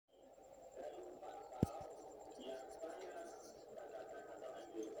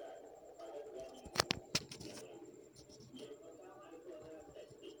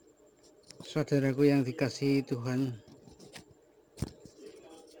Saudaraku yang dikasihi Tuhan,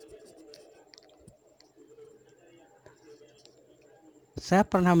 saya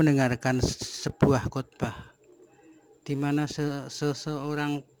pernah mendengarkan sebuah khotbah di mana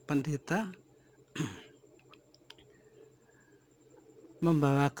seseorang pendeta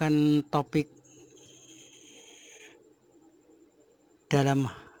membawakan topik dalam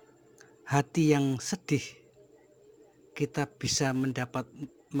hati yang sedih kita bisa mendapat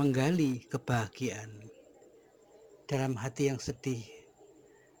menggali kebahagiaan. Dalam hati yang sedih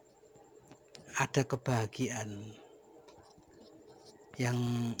ada kebahagiaan yang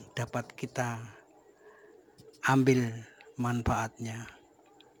dapat kita ambil manfaatnya.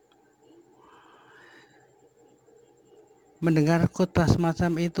 Mendengar khotbah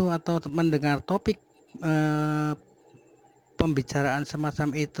semacam itu atau mendengar topik pembicaraan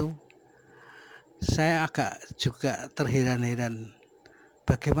semacam itu, saya agak juga terheran-heran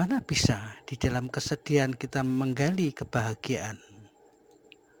bagaimana bisa di dalam kesedihan kita menggali kebahagiaan.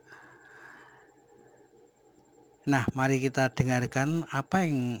 Nah, mari kita dengarkan apa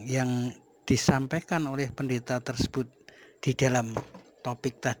yang disampaikan oleh pendeta tersebut di dalam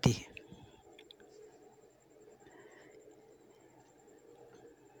topik tadi.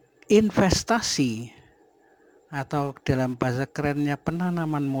 Investasi atau dalam bahasa kerennya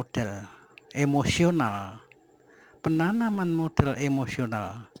penanaman modal emosional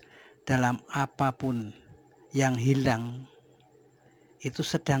dalam apapun yang hilang itu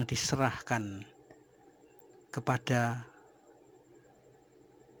sedang diserahkan kepada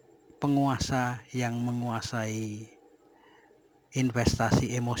penguasa yang menguasai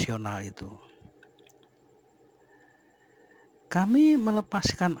investasi emosional itu. Kami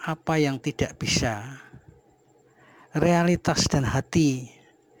melepaskan apa yang tidak bisa, realitas dan hati,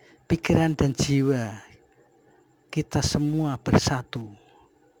 pikiran dan jiwa kita semua bersatu.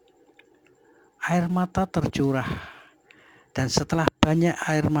 Air mata tercurah, dan setelah banyak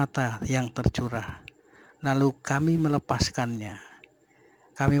air mata yang tercurah, lalu kami melepaskannya.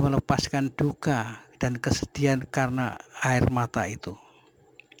 Kami melepaskan duka dan kesedihan karena air mata itu.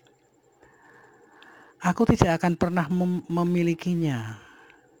 Aku tidak akan pernah memilikinya.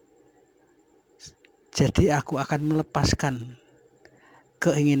 Jadi aku akan melepaskan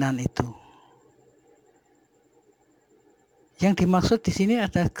keinginan itu. Yang dimaksud di sini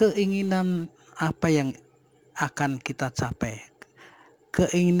adalah keinginan apa yang akan kita capai.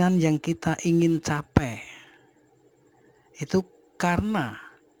 Keinginan yang kita ingin capai. Itu karena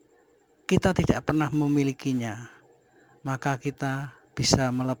kita tidak pernah memilikinya, maka kita bisa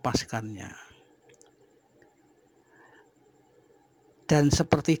melepaskannya. Dan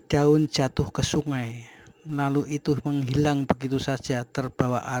seperti daun jatuh ke sungai, lalu itu menghilang begitu saja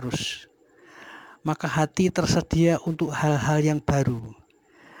terbawa arus. Maka hati tersedia untuk hal-hal yang baru,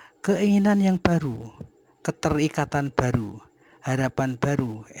 keinginan yang baru, keterikatan baru, harapan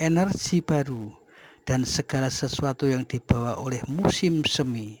baru, energi baru, dan segala sesuatu yang dibawa oleh musim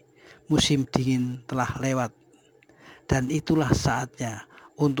semi, musim dingin telah lewat. Dan itulah saatnya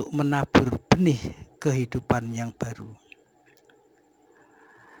untuk menabur benih kehidupan yang baru.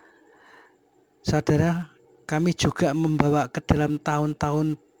 Saudara, kami juga membawa ke dalam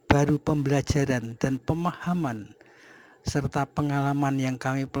tahun-tahun baru pembelajaran dan pemahaman serta pengalaman yang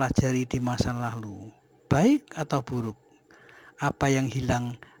kami pelajari di masa lalu, baik atau buruk. Apa yang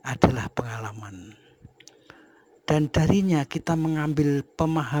hilang adalah pengalaman. Dan darinya kita mengambil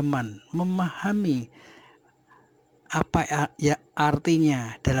pemahaman, memahami apa ya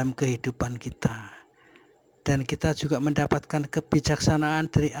artinya dalam kehidupan kita. Dan kita juga mendapatkan kebijaksanaan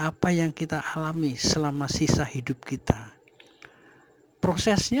dari apa yang kita alami selama sisa hidup kita.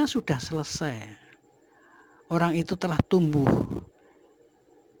 Prosesnya sudah selesai. Orang itu telah tumbuh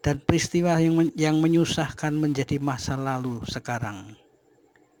dan peristiwa yang menyusahkan menjadi masa lalu sekarang.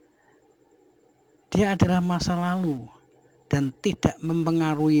 Dia adalah masa lalu dan tidak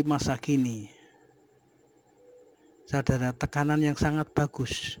mempengaruhi masa kini. Saudara, tekanan yang sangat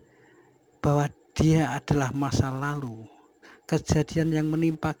bagus bahwa dia adalah masa lalu. Kejadian yang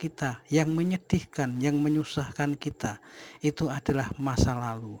menimpa kita, yang menyedihkan, yang menyusahkan kita, itu adalah masa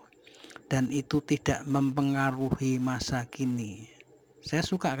lalu. Dan itu tidak mempengaruhi masa kini. Saya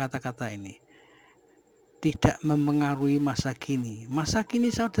suka kata-kata ini. Tidak mempengaruhi masa kini. Masa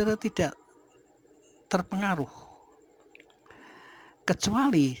kini saudara tidak terpengaruh.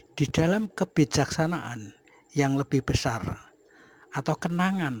 Kecuali di dalam kebijaksanaan yang lebih besar. Atau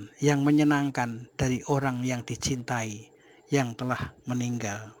kenangan yang menyenangkan dari orang yang dicintai yang telah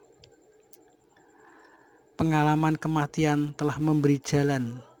meninggal. Pengalaman kematian telah memberi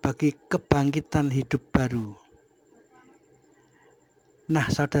jalan bagi kebangkitan hidup baru.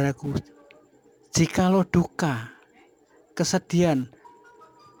 Nah, saudaraku, Jikalau duka, kesedihan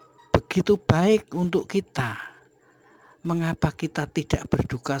begitu baik untuk kita, mengapa kita tidak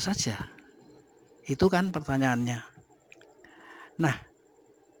berduka saja? Itu kan pertanyaannya. Nah,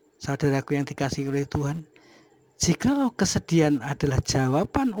 saudaraku yang dikasihi oleh Tuhan, jikalau kesedihan adalah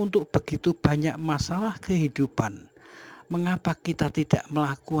jawaban untuk begitu banyak masalah kehidupan, mengapa kita tidak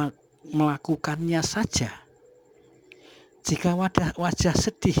melakukannya saja? Jika wajah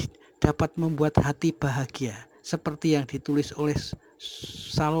sedih dapat membuat hati bahagia, seperti yang ditulis oleh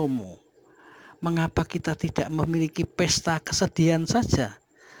Salomo, mengapa kita tidak memiliki pesta kesedihan saja?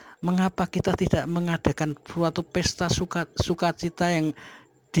 Mengapa kita tidak mengadakan suatu pesta sukacita yang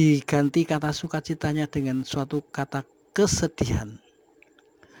diganti kata sukacitanya dengan suatu kata kesedihan?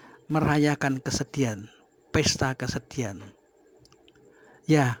 Merayakan kesedihan, pesta kesedihan.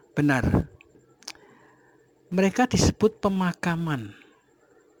 Ya, benar. Mereka disebut pemakaman.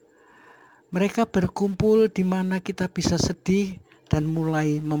 Mereka berkumpul di mana kita bisa sedih dan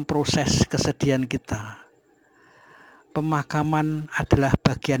mulai memproses kesedihan kita. Pemakaman adalah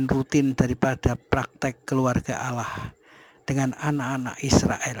bagian rutin daripada praktek keluarga Allah dengan anak-anak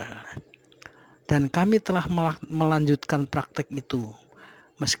Israel. Dan kami telah melanjutkan praktek itu,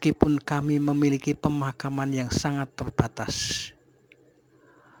 meskipun kami memiliki pemakaman yang sangat terbatas.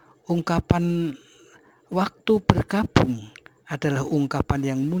 Ungkapan waktu bergabung adalah ungkapan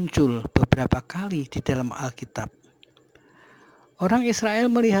yang muncul beberapa kali di dalam Alkitab. Orang Israel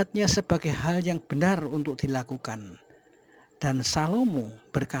melihatnya sebagai hal yang benar untuk dilakukan. Dan Salomo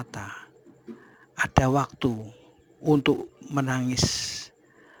berkata, ada waktu untuk menangis,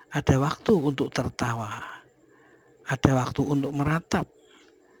 ada waktu untuk tertawa, ada waktu untuk meratap,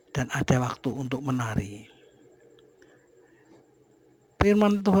 dan ada waktu untuk menari.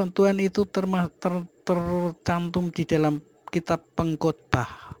 Firman Tuhan itu tercantum di dalam kitab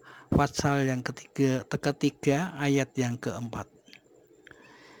Pengkhotbah pasal yang ketiga ayat yang keempat.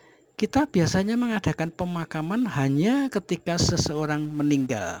 Kita biasanya mengadakan pemakaman hanya ketika seseorang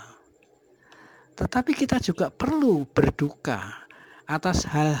meninggal. Tetapi kita juga perlu berduka atas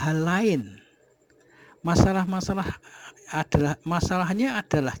hal-hal lain. Masalahnya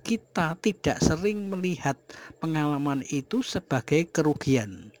adalah kita tidak sering melihat pengalaman itu sebagai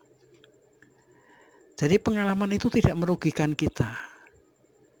kerugian. Jadi pengalaman itu tidak merugikan kita.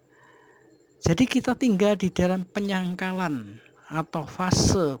 Jadi kita tinggal di dalam penyangkalan atau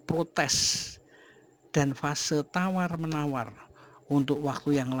fase protes dan fase tawar-menawar untuk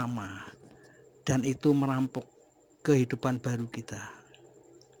waktu yang lama. Dan itu merampok kehidupan baru kita.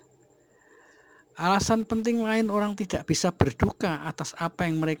 Alasan penting lain orang tidak bisa berduka atas apa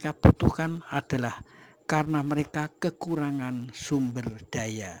yang mereka butuhkan adalah karena mereka kekurangan sumber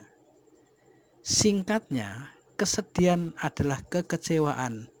daya. Singkatnya, kesedihan adalah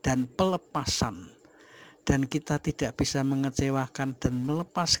kekecewaan dan pelepasan. Dan kita tidak bisa mengecewakan dan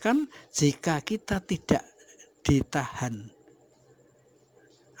melepaskan jika kita tidak ditahan.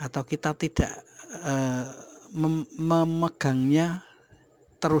 Atau kita tidak memegangnya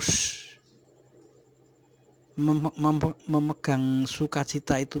terus. Memegang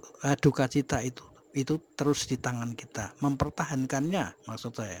sukacita itu, duka cita itu terus di tangan kita, mempertahankannya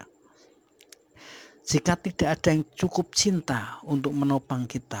maksud saya. Jika tidak ada yang cukup cinta untuk menopang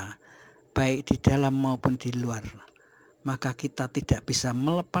kita, baik di dalam maupun di luar, maka kita tidak bisa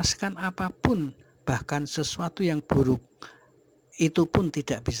melepaskan apapun, bahkan sesuatu yang buruk itu pun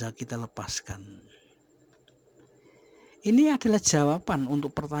tidak bisa kita lepaskan. Ini adalah jawaban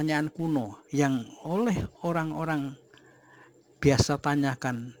untuk pertanyaan kuno yang oleh orang-orang biasa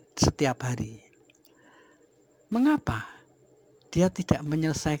tanyakan setiap hari. Mengapa dia tidak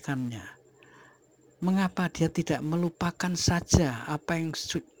menyelesaikannya? Mengapa dia tidak melupakan saja apa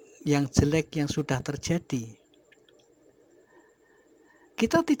yang jelek yang sudah terjadi?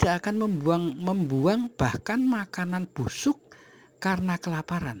 Kita tidak akan membuang bahkan makanan busuk karena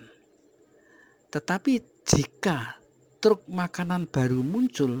kelaparan. Tetapi jika truk makanan baru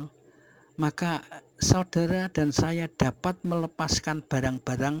muncul, maka saudara dan saya dapat melepaskan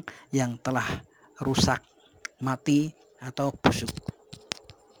barang-barang yang telah rusak, mati, atau busuk.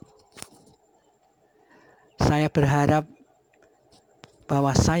 Saya berharap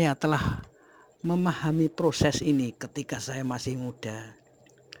bahwa saya telah memahami proses ini ketika saya masih muda.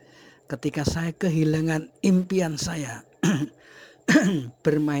 Ketika saya kehilangan impian saya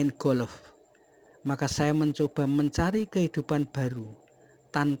bermain golf, maka saya mencoba mencari kehidupan baru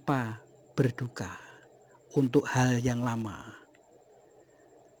tanpa berduka untuk hal yang lama.